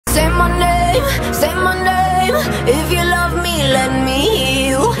say my name. If you love me, let me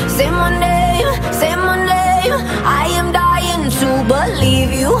hear you. Say my name, say my name. I am dying to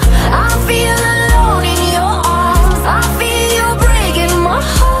believe you. I feel alone in your arms. I feel you breaking my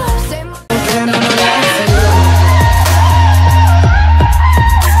heart. Say my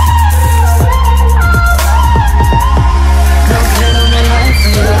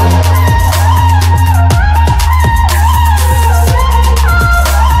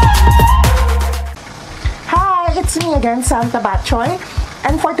it's me again, SAMtabachuy.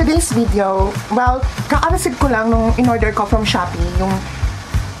 And for today's video, well, kakarasid ko lang nung in-order ko from Shopee, yung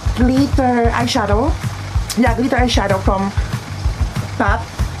glitter eyeshadow. Yeah, glitter eyeshadow from Top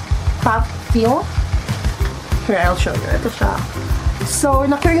Feel. Here, I'll show you. Ito siya. So,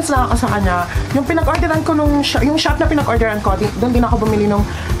 na-curious lang ako sa kanya. Yung pinag-orderan ko yung shop na pinag-orderan ko, doon din ako bumili ng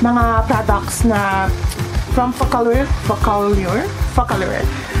mga products na from Focallure.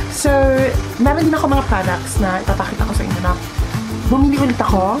 So, meron din ako mga products na ipapakita ko sa inyo na bumili ulit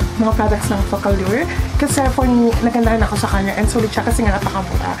ako mga products ng Focallure kasi for me, nagandahan ako sa kanya and sulit siya kasi nga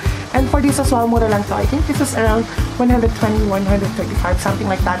napakamura. And for this as well, mura lang to. I think this is around 120, 135, something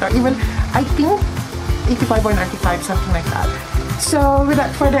like that. Or even, I think, 85 or 95, something like that. So,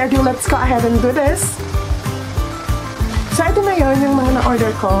 without further ado, let's go ahead and do this. So, ito na yun, yung mga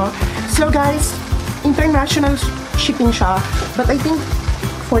na-order ko. So, guys, international shipping siya. But I think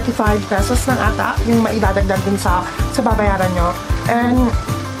 45 pesos lang ata yung maidadagdag dun sa babayaran nyo. And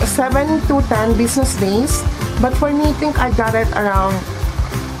 7 to 10 business days. But for me, I think I got it around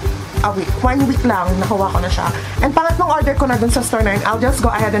a week. 1 week lang, nakuha ko na siya. And pangatlong order ko na dun sa store na yun, I'll just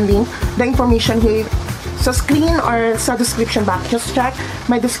go ahead and link the information here sa screen or sa description box. Just check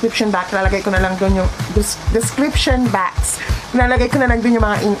my description box. Lalagay ko na lang dun yung description box. Lalagay ko na lang dun yung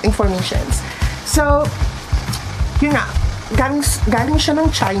mga informations. So, yun nga. Galing siya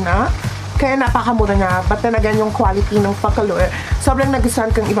ng China, kaya napakamura niya. But then again, yung quality ng Focallure, sobrang nagustuhan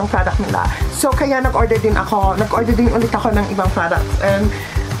ko yung ibang product nila. So, kaya nag-order din ulit ako ng ibang product. And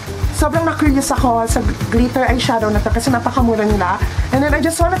sobrang na-curious ako sa glitter eyeshadow na to kasi napakamura nila. And then I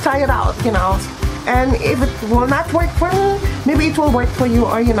just wanna try it out, you know. And if it will not work for me, maybe it will work for you,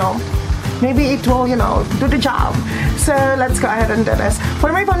 or you know, maybe it will, you know, do the job. So, let's go ahead and do this.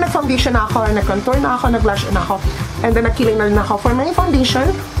 For my nag-foundation na ako, nag-contour na ako, nag-blush na ako, and then nag-killing na rin ako. For my foundation,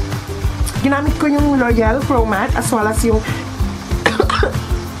 ginamit ko yung L'Oreal Promatte as well as yung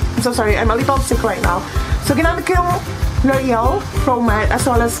I'm so sorry, I'm a little sick right now. So, ginamit ko yung L'Oreal Promatte as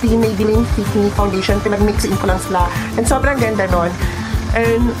well as the Maybelline Fit Me Foundation. Pinag-mixin ko lang sila. And sobrang ganda nun.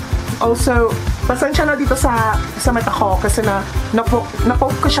 And also, pasensya na dito sa mata ko kasi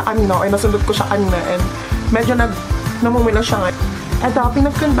na-poke ko siya kanina or nasundot ko siya kanina and medyo namumula siya ngayon. Ito,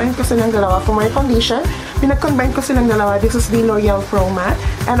 pinag-combine ko silang dalawa. For my foundation, pinag-combine ko silang dalawa. This is the L'Oreal Promatte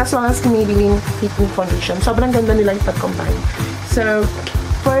and as well as the Maybelline Fit Me Foundation. Sobrang ganda nila yung pag-combine. So,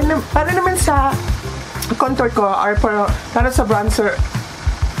 para naman sa contour ko or para sa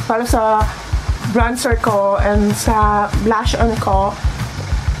bronzer ko and sa blush on ko,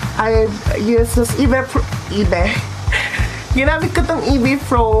 I use this ginamit ko tong EB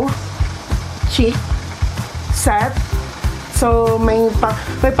Pro cheek set. So, may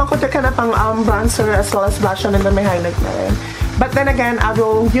pang-contour ka na pang bronzer as well as blush on and then may highlight na rin. But then again, I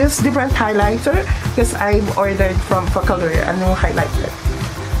will use different highlighter because I've ordered from Focallure and yung highlighter.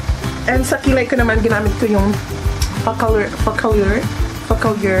 And sa kilay ko naman, ginamit ko yung Focallure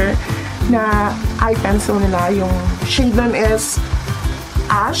na eye pencil nila. Yung shade nun is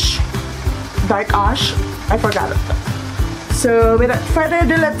ash, dark ash. I forgot it. So, without further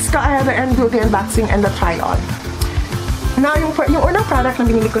ado, let's go ahead and do the unboxing and the try-on. Now, yung unang product na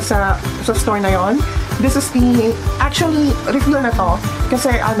binili ko sa store na yon, this is actually, refill na to.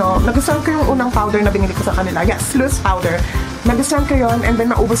 Kasi, nagustuhan ko yung unang powder na binili ko sa kanila. Yes, loose powder. Nagustuhan ko yon and then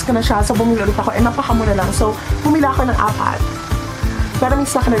naubos ko na siya. So, bumili ulit ako. And napakamura lang. So, bumili ako ng 4. Pero may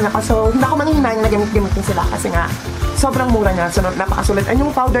stock na rin ako. So, hindi ako manghihinayang na gamit-gamitin sila kasi nga, sobrang mura niya. So, napakasulit. And yung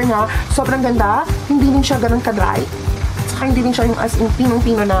powder niya, sobrang ganda. Hindi din siya ganun ka-dry. Saka hindi din siya yung as in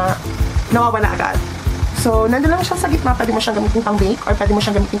pinong-pino na nawawala agad. So, nandun lang siya sa gitna. Pwede mo siyang gamitin pang bake or pwede mo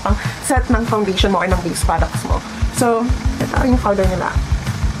siyang gamitin pang set ng foundation mo or ng base products mo. So, ito yung powder nila.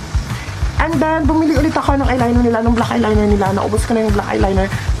 And then, bumili ulit ako ng eyeliner nila, ng black eyeliner nila. Naubos ko na yung black eyeliner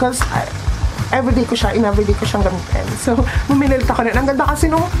because everyday ko siyang gamitin. So, bumili ulit ako na. Ang ganda kasi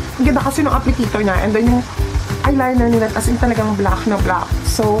nung applicator niya. And then, yung eyeliner nila, as in talagang black na black.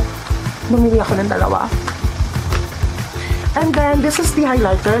 So, bumili ako ng dalawa. And then, this is the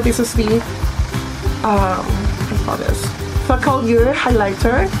highlighter. This is the what do you call this? Focallure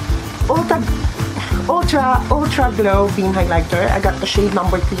highlighter. Ultra Glow Beam Highlighter. I got the shade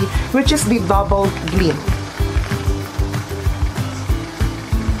number 3, which is the Double Gleam.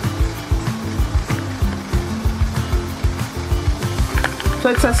 So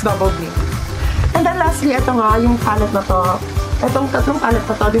it says Double Gleam. And then lastly, ito nga, yung palette na to. Itong tatlong palette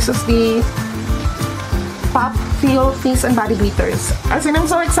na to. This is the Pop Feel Face and Body Glitters. As in, I'm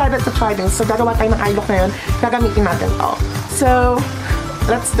so excited to try this. So, gagawa tayo ng eye look ngayon. Gagamitin natin to. So,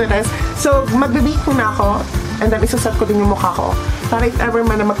 let's do this. So, magbe-bake muna ako. And then, isaset ko din yung mukha ko. Para if ever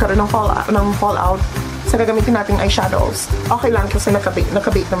man na magkaroon ng fallout, sa gagamitin natin eyeshadows. Okay lang kasi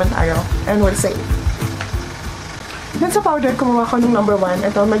nakabake naman tayo. And we'll see. Then sa powder, kumuha ko ng number 1.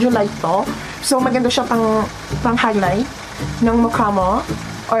 Ito, medyo light to. So, maganda siya pang highlight ng mukha mo.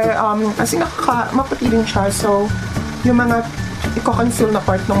 Or, kasi maputi rin siya. So, yung mga i-conceal na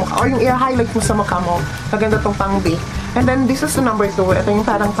part ng mukha. Or yung i-highlight mo sa mukha mo. Maganda tong pang-bake. And then, this is the number 2. Ito yung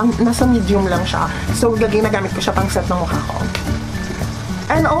parang nasa medium lang siya. So, ginagamit ko siya pang set ng mukha ko.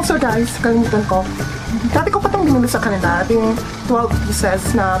 And also, guys, kalimitan ko. Dati ko pa itong binili sa kanila. Ito yung 12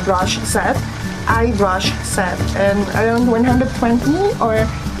 pieces na brush set. Eye brush set, and around 120 or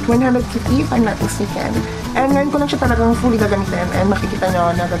 150 if I'm not mistaken. And ngayon ko lang siya talagang fully gagamitin, and makikita nyo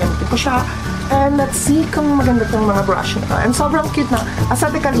na gagamitin ko siya. And let's see kung maganda itong mga brush nito. And sobrang cute na,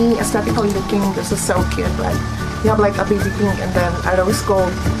 aesthetically looking. This is so cute. Like, you have like a baby pink and then a rose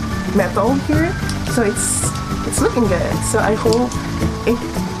gold metal here. So it's looking good. So I hope it,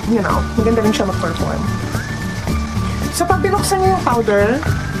 maganda rin siya mag-perform. So pag binuksan niyo yung powder,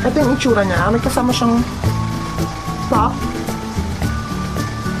 ito yung itsura niya. May kasama siyang pop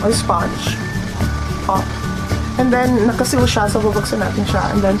or sponge. Pop. And then, nakasil siya. So, bubuksan natin siya.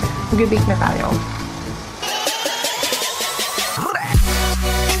 And then, mag-bake na tayo.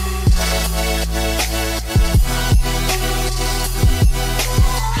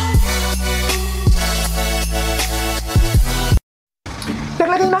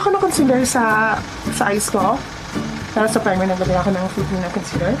 Naglagay na ako ng concealer sa eyes ko. Para sa primer, naglagay ako ng fruit na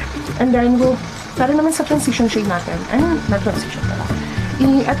concealer. And then, para naman sa transition shade natin. Not transition pala.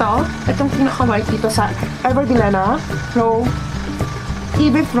 Itong pinaka-white dito sa Everbilena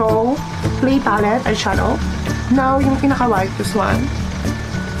Edith Row Play Palette Eyeshadow. Now, yung pinaka-white, this one.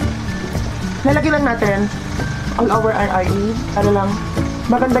 Lalagay lang natin all over our eyelid. Para lang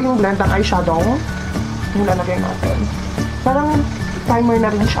maganda yung blend ng eyeshadow. Yung lalagay natin. Parang primer na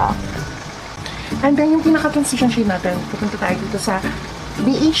rin siya. And then, yung pinaka-transition shade natin, pupunta tayo dito sa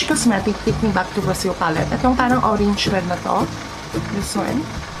BH Cosmetic Take Me Back to Brazil palette. Itong parang orange red na to. This one.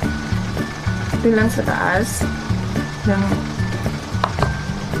 Ito lang sa taas ng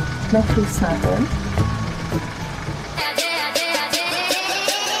crease natin.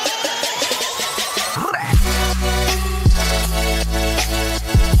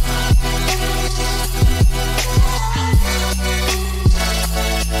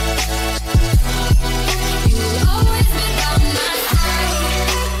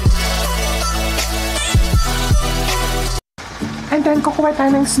 And then, kukuha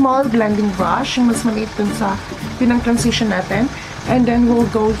tayo ng small blending brush, yung mas maliit dun sa pinang-transition natin. And then, we'll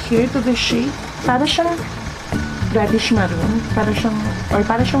go here to the shade. Para siyang reddish maroon. Para siyang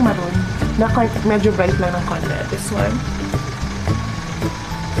maroon. Na medyo bright lang ng konti. This one.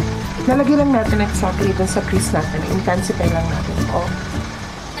 Lalagay lang natin exactly dun sa crease natin. Intensify lang natin ito.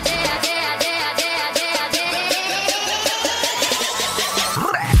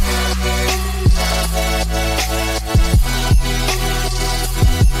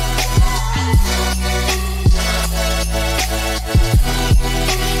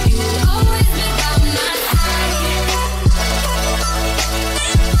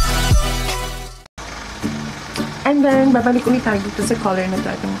 And then, babalik ulit tayo dito sa color na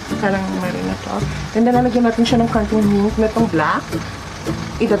ito. Parang maroon na ito. And then, lalagyan natin siya ng konting hint na itong black.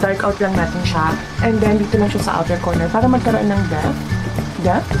 Ida-dark out lang natin siya. And then, dito lang siya sa outer corner para magkaroon ng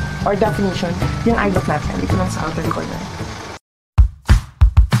depth or definition yung eye look natin. Dito lang sa outer corner.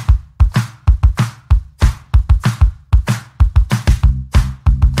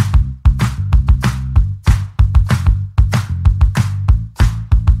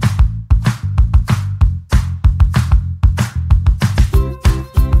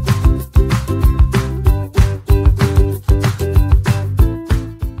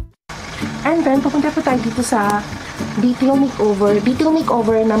 And then, pupunta pa tayo dito sa Detail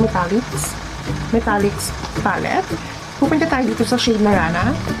Makeover na Metallics palette. Pupunta tayo dito sa shade na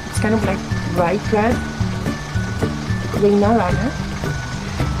Rana. It's kind of like bright red. Rana.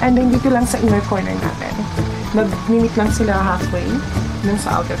 And then, dito lang sa inner corner natin. Nag-mimit lang sila halfway dun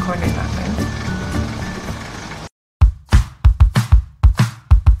sa outer corner natin.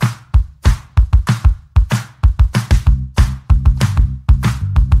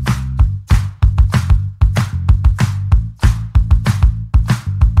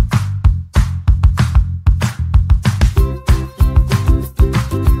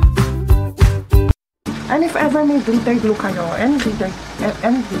 glitter glue kayo and glitter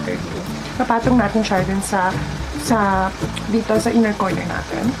glue, napatong natin siya din sa dito sa inner corner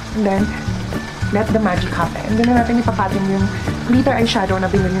natin. And then, let the magic happen. And then natin ipapatong yung glitter eyeshadow na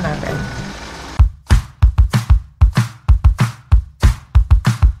binili natin.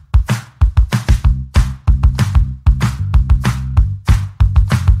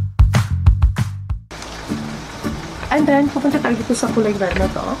 And then, pupunta tayo dito sa kulay red na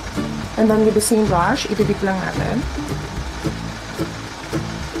to. And then, with the same brush, ididip lang natin.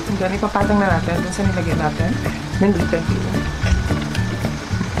 And then, ipapatong na natin dun sa nilagyan natin ng glitter glue.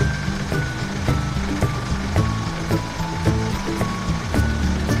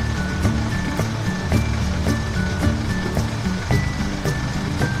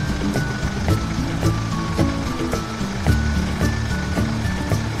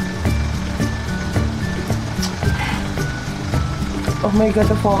 Oh my god,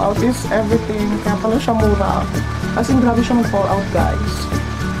 the fallout is everything. Kaya pala siya mura. As in, grabe siya mag-fallout, guys.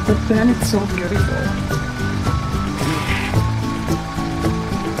 But then, it's so beautiful.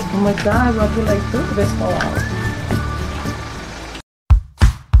 Oh my god, what will I do with this fallout?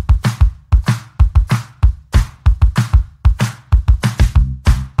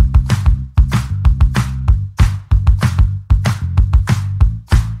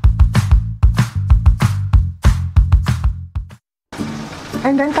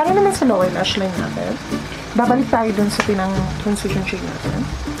 And then, para naman sa lower lash line natin, babalik tayo dun sa pinang transition shade natin.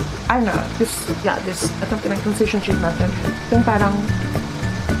 Itong pinang transition shade natin. Yung parang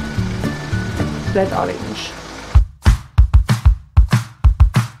red orange.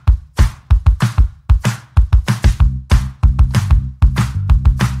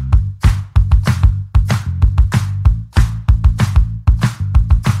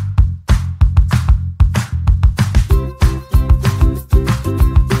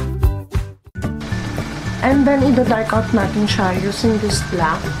 And then, i-dark out natin siya using this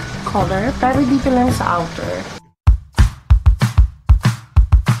black color, pero dito lang sa outer.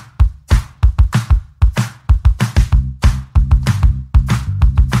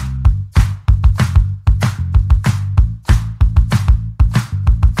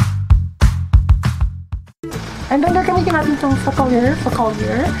 And then, gagamitin natin itong focal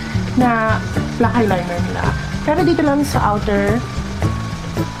year na black eyeliner nila. Pero dito lang sa outer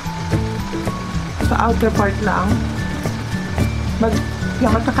part lang.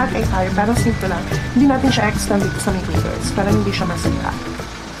 Magka-cut eye tayo, pero simple lang. Hindi natin siya extend dito sa may fingers para hindi siya masira.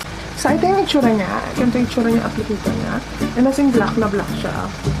 So, ito yung itsura niya. Ito yung itsura niya, applicator niya. And as in black na black siya.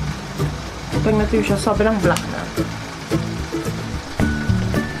 Tingnan natin siya, sobrang black na.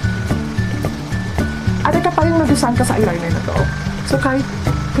 At ito pa yung nag-design ka sa eyeliner na to. So, kahit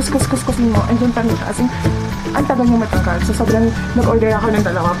kuskusin mo, and dun pa rin siya. As in, ang tagal niya matanggal. So, sobrang nag-order ako ng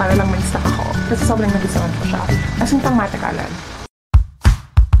dalawa para lang may stock ako. Kasi sobrang nag-design ko siya. As in, pang matagalan.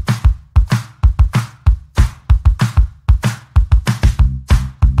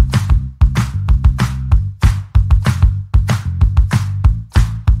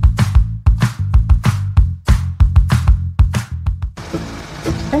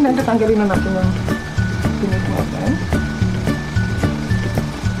 And then, tatanggalin na natin yung pinit natin.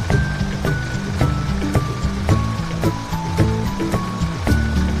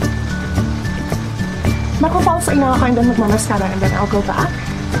 Mako-false eye na ako and then magmamaskara and then I'll go back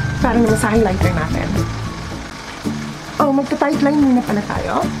para naman sa highlighter natin. Oh, magta-tight line muna pala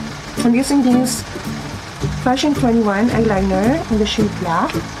tayo. I'm using this Fashion 21 eyeliner in the shade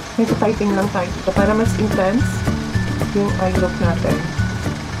black. Magta-tighting lang tayo dito para mas intense yung eye look natin.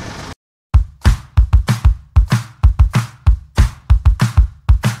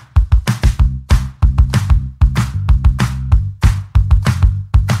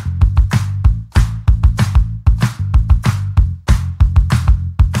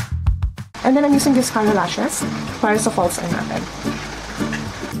 And then I'm using this color lashes para sa false eye natin.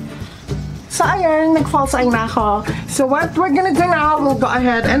 So ayan, nag-false eye na ako. So what we're gonna do now, we'll go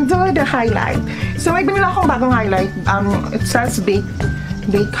ahead and do the highlight. So may binila akong bagong highlight. It says Bake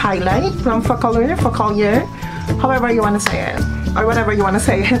Highlight from Focal Year, however you wanna say it. Or whatever you wanna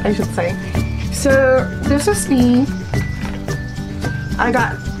say it, I should say. So this is I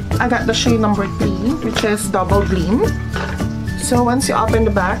got the shade number 3, which is Double Gleam. So once you open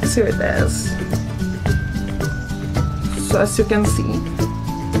the back, here it is. So as you can see,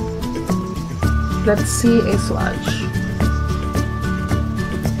 let's see a swatch.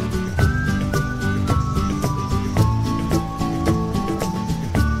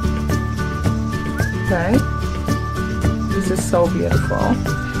 Right? This is so beautiful.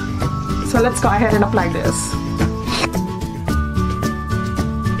 So let's go ahead and apply this.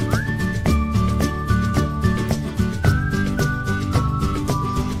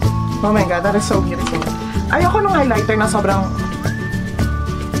 Oh my god, that is so beautiful. Ayoko nung highlighter na sobrang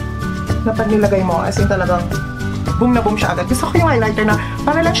na pag nilagay mo, as in talagang boom na boom siya agad. Gusto ko yung highlighter na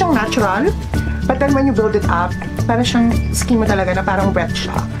para lang siyang natural, but then when you build it up, para siyang skin mo talaga na parang wet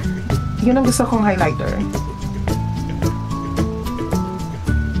siya. Yun ang gusto kong highlighter.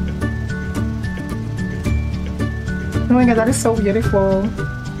 Oh my god, that is so beautiful.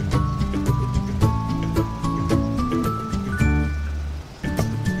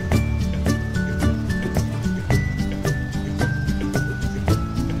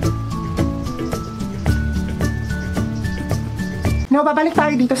 Now, babalik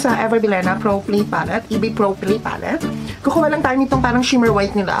tayo dito sa Everbilena Pro Play Palette, EB Pro Play Palette. Kukuha lang tayo nitong parang shimmer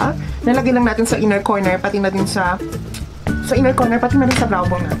white nila. Nalagay lang natin sa inner corner, pati na din sa inner corner, pati na din sa brow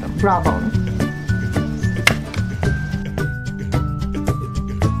bone natin. Brow bone.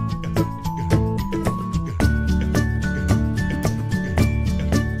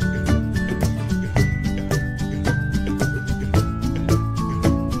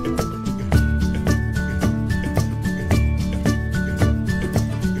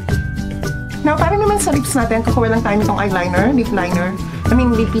 Now, para naman sa lips natin, kukuha lang tayo nitong eyeliner,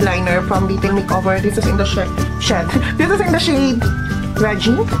 lippy liner from Detail Makeover. This is in the shade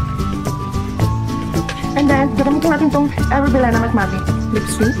Reggie. And then, gagamitin natin itong Everbilena Matte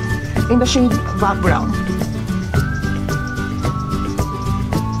Lipstick in the shade Bog Brown.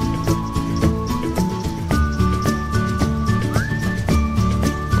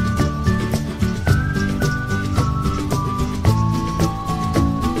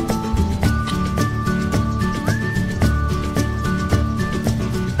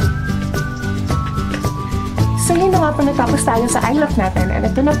 So, yun na nga po, natapos tayo sa eye look natin. And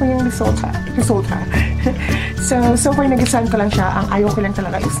ito na po yung resulta. So far, nag-design ko lang siya. Ang ayaw ko lang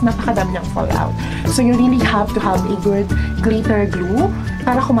talaga is napakadami niyang fallout. So, you really have to have a good glitter glue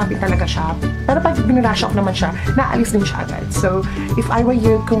para kumapit talaga siya. Pero pag binrush off naman siya, naalis din siya agad. So, if I were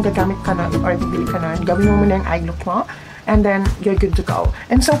you, kung gagamit ka nun or bibili ka nun, gawin mo muna yung eye look mo. And then, you're good to go.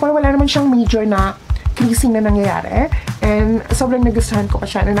 And so far, wala naman siyang major na creasing na nangyayari, and sobrang nagustuhan ko pa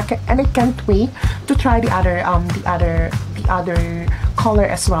siya, and I can't wait to try the other color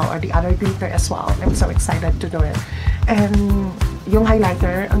as well, or the other glitter as well. I'm so excited to do it. And yung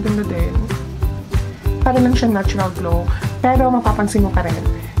highlighter, ang ganda din. Para lang siyang natural glow, pero mapapansin mo pa rin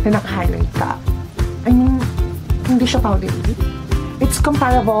na naka-highlight ka. I mean, hindi siya powdery. It's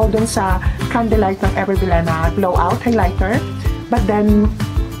comparable dun sa Candlelight ng Everbilena Blowout Highlighter, but then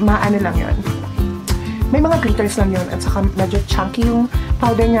maano lang yun. May mga glitters lang yun, at saka medyo chunky yung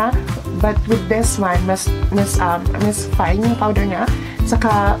powder niya. But with this one, mas fine yung powder niya.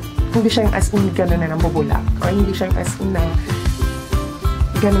 Saka, hindi siya yung as in gano'n na nambubulak. Or hindi siya yung as in na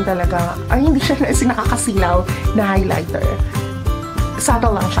gano'n talaga. Ay, hindi siya yung as in nakakasilaw na highlighter.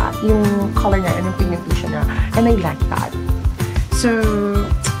 Subtle lang siya. Yung color niya and yung pigmentation niya. And I like that. So,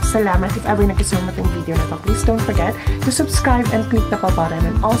 salamat. If ever nagustuhan mo itong video na to, please don't forget to subscribe and click the bell button,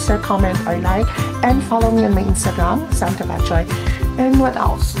 and also comment or like and follow me on my Instagram, SAMtabachuy. And what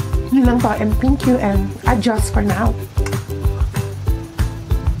else? Yun lang po, and thank you, and adios for now.